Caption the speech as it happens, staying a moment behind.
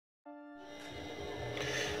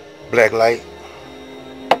Black Light.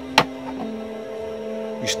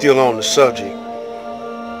 We still on the subject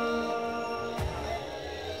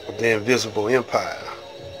of the invisible empire.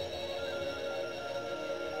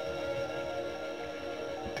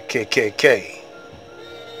 The KKK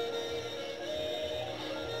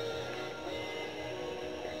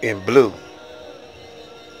in blue.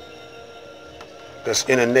 That's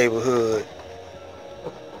in a neighborhood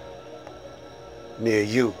near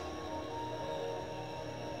you.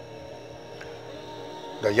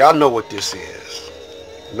 Now y'all know what this is.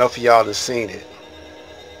 Enough of y'all have seen it.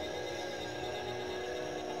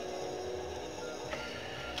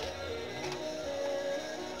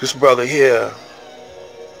 This brother here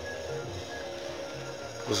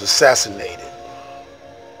was assassinated.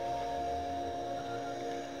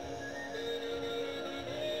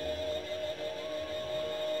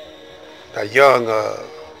 That young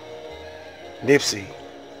Nipsey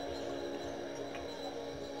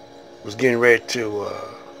was getting ready to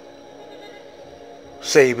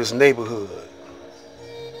save his neighborhood.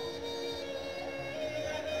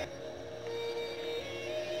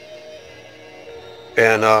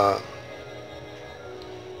 And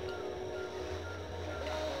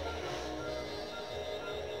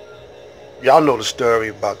y'all know the story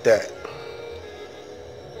about that.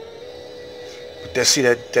 But see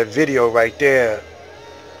that video right there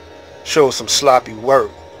shows some sloppy work.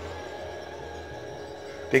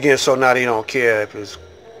 Again, so now they don't care if it's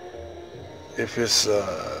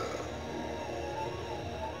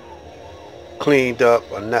cleaned up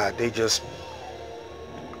or not. They just,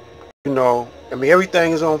 you know, I mean,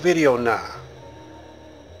 everything is on video now,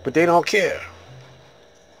 but they don't care.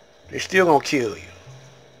 They still gonna kill you.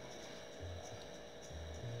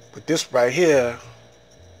 But this right here,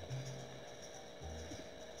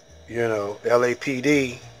 you know,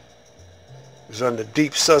 LAPD is under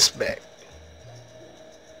deep suspect.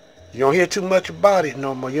 You don't hear too much about it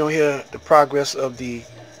no more. You don't hear the progress of the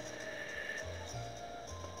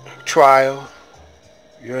trial,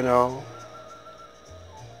 you know,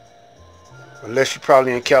 unless you're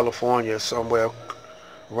probably in California somewhere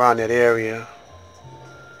around that area.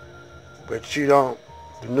 But you don't,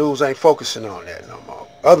 the news ain't focusing on that no more.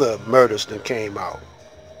 Other murders that came out,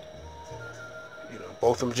 you know,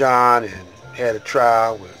 Botham John and had a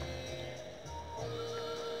trial with,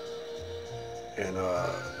 and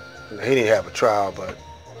he didn't have a trial, but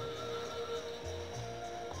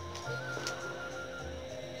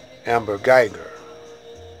Amber Geiger,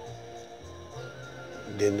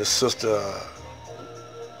 and then the sister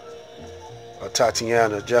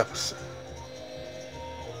Tatiana Jefferson.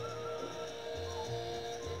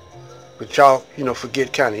 But y'all, you know,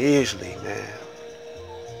 forget kind of easily, man.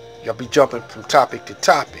 Y'all be jumping from topic to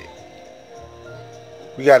topic.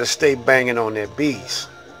 We got to stay banging on that beast.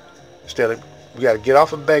 Instead of, we got to get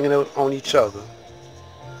off of banging on each other.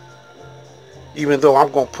 Even though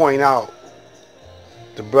I'm going to point out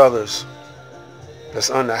the brothers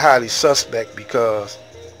that's under highly suspect because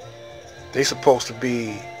they supposed to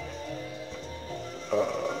be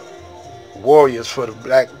warriors for the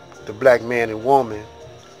black man and woman,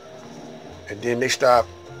 and then they start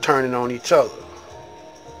turning on each other.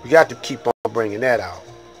 We got to keep on bringing that out.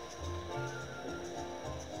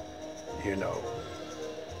 You know,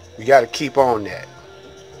 we got to keep on that,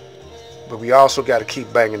 but we also got to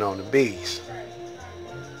keep banging on the beast.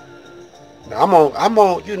 Now I'm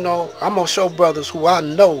on, you know, I'm gonna show brothers who I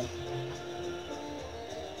know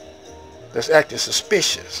that's acting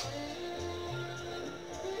suspicious.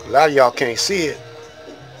 A lot of y'all can't see it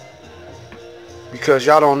because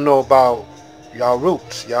y'all don't know about y'all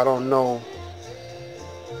roots. Y'all don't know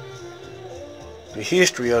the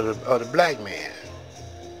history of the black man.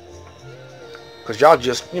 Because y'all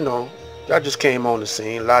just, you know, y'all just came on the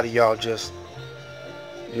scene. A lot of y'all just,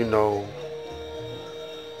 you know,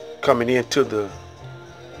 coming into the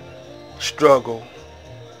struggle.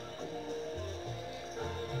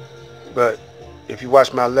 But if you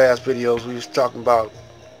watch my last videos, we was talking about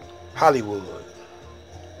Hollywood.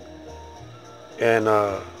 And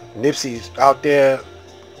Nipsey's out there,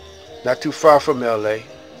 not too far from LA.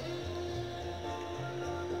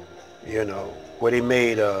 You know, where they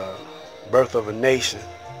made Birth of a Nation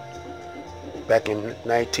back in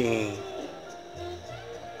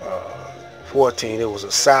 1914. It was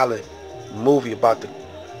a silent movie about the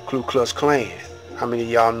Ku Klux Klan. How many of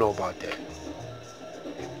y'all know about that?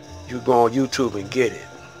 You go on YouTube and get it.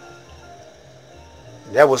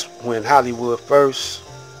 That was when Hollywood first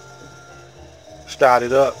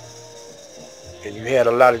started up, and you had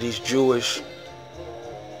a lot of these Jewish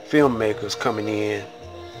filmmakers coming in,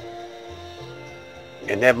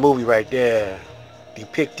 and that movie right there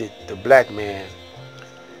depicted the black man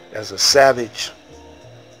as a savage,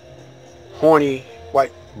 horny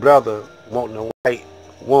white brother wanting a white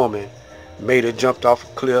woman, made her jumped off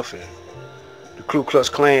a cliff, and the Ku Klux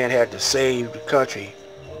Klan had to save the country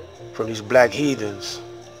from these black heathens,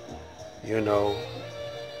 you know.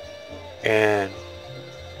 And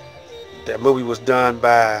that movie was done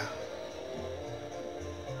by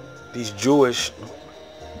these Jewish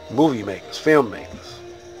movie makers, filmmakers.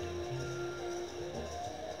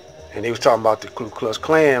 And they was talking about the Ku Klux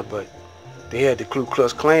Klan, but they had the Ku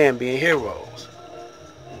Klux Klan being heroes.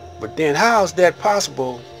 But then how is that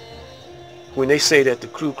possible when they say that the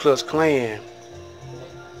Ku Klux Klan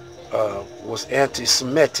was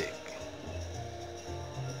anti-Semitic?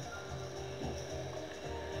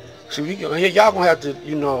 So y'all gonna have to,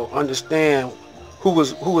 you know, understand who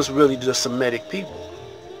was really the Semitic people.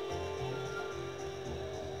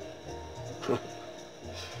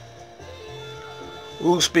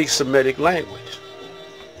 Who speaks Semitic language?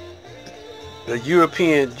 The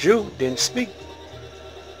European Jew didn't speak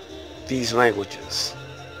these languages.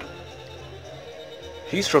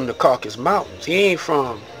 He's from the Caucasus Mountains. He ain't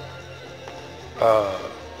from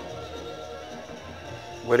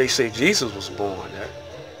where they say Jesus was born at.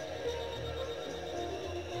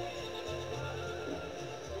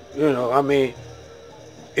 You know, I mean,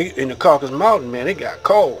 in the Caucasus Mountain, man, it got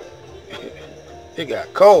cold. It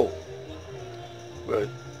got cold. But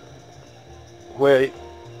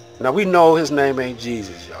now we know his name ain't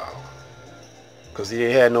Jesus, y'all, because he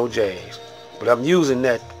ain't had no J's. But I'm using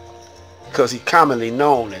that because he's commonly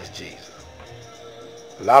known as Jesus.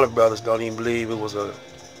 A lot of brothers don't even believe it was a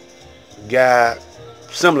guy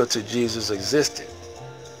similar to Jesus existed.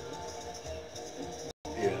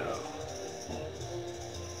 You know.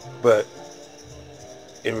 But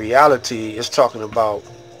in reality, it's talking about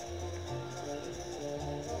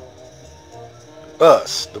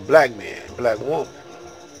us, the black man, black woman.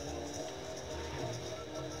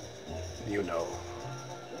 You know.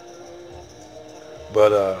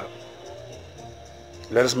 But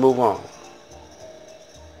let us move on.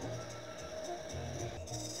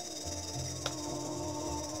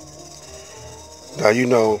 Now, you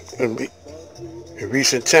know, in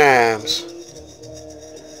recent times,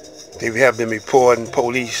 they have been reporting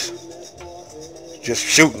police just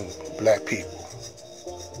shooting black people.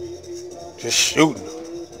 Just shooting them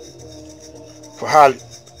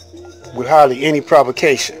with hardly any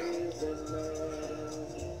provocation.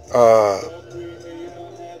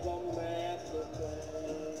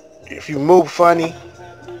 If you move funny,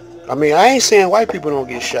 I mean, I ain't saying white people don't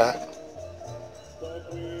get shot,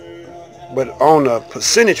 but on a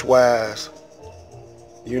percentage wise,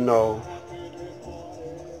 you know,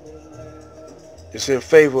 it's in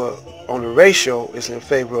favor, on the ratio, it's in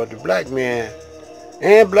favor of the black man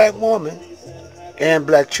and black woman and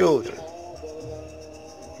black children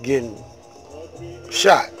getting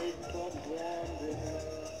shot.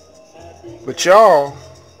 But y'all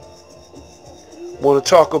want to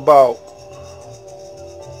talk about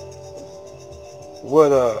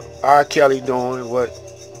what R. Kelly doing, what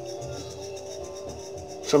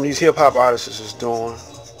some of these hip hop artists is doing.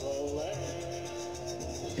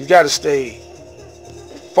 You got to stay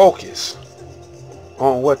focused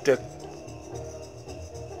on what the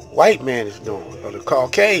white man is doing, or the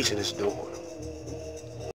Caucasian is doing.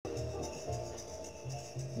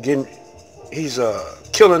 He's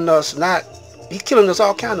killing us, he's killing us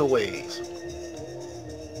all kind of ways.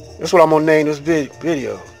 That's what I'm gonna name this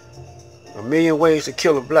video. 1,000,000 ways to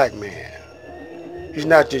kill a black man. He's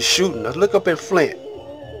not just shooting us. Look up in Flint.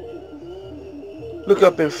 Look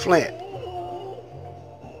up in Flint.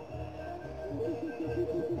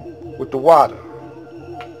 With the water.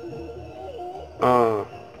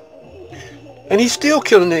 And he's still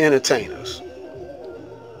killing the entertainers.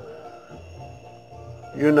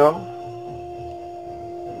 You know,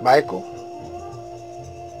 Michael,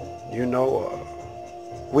 you know,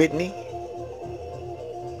 Whitney.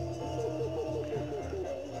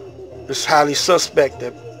 It's highly suspect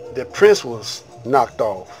that Prince was knocked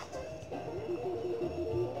off.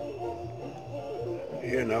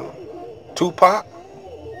 You know, Tupac.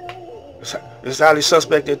 It's highly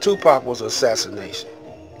suspect that Tupac was an assassination.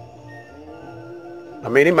 I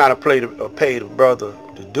mean, he might have paid a brother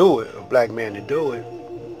to do it, a black man to do it.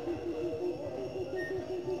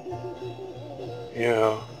 You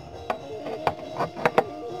know.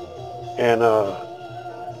 And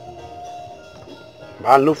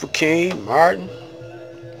Martin Luther King, Martin,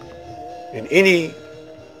 in any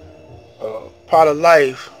part of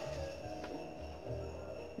life,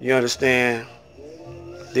 you understand,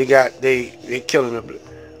 they killing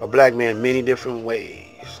a black man many different ways.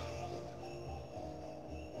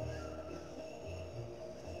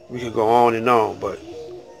 We could go on and on, but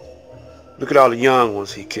look at all the young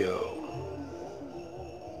ones he killed.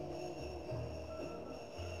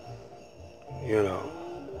 You know,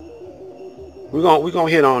 we're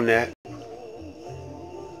gonna hit on that.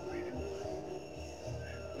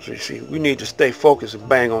 So you see, we need to stay focused and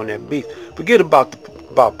bang on that beef. Forget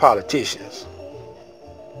about politicians.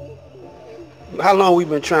 How long we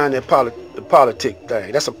been trying that the politic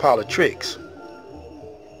thing? That's a politics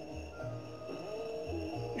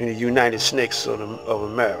in the United Snakes of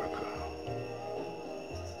America.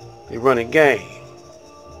 They run a game.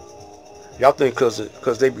 Y'all think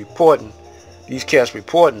because they reporting, these cats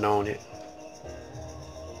reporting on it,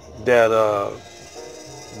 that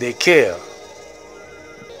they care.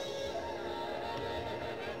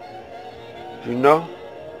 You know?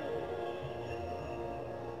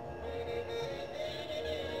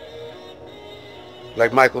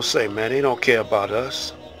 Like Michael say, man, they don't care about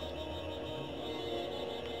us.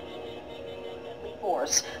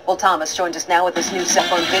 Will Thomas joins us now with this new cell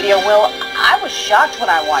phone video. Will, I was shocked when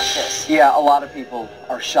I watched this. Yeah, a lot of people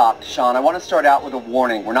are shocked, Sean. I want to start out with a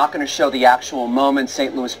warning. We're not going to show the actual moment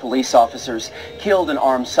St. Louis police officers killed an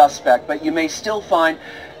armed suspect, but you may still find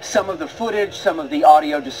some of the footage, some of the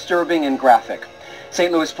audio disturbing and graphic.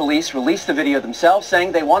 St. Louis police released the video themselves,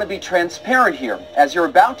 saying they want to be transparent here. As you're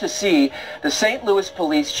about to see, the St. Louis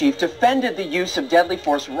police chief defended the use of deadly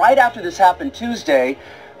force right after this happened Tuesday,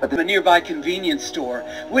 but a nearby convenience store.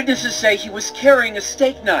 Witnesses say he was carrying a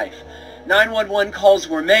steak knife. 911 calls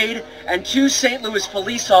were made, and 2 St. Louis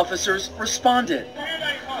police officers responded.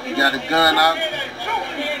 He got a gun out.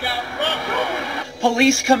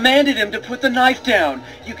 Police commanded him to put the knife down.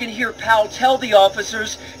 You can hear Powell tell the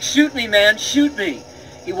officers, "Shoot me, man, shoot me."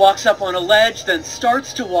 He walks up on a ledge, then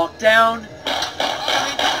starts to walk down.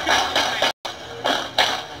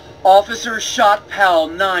 Officers shot Powell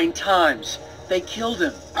 9 times. They killed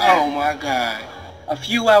him. Oh my God. A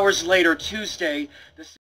few hours later, Tuesday, the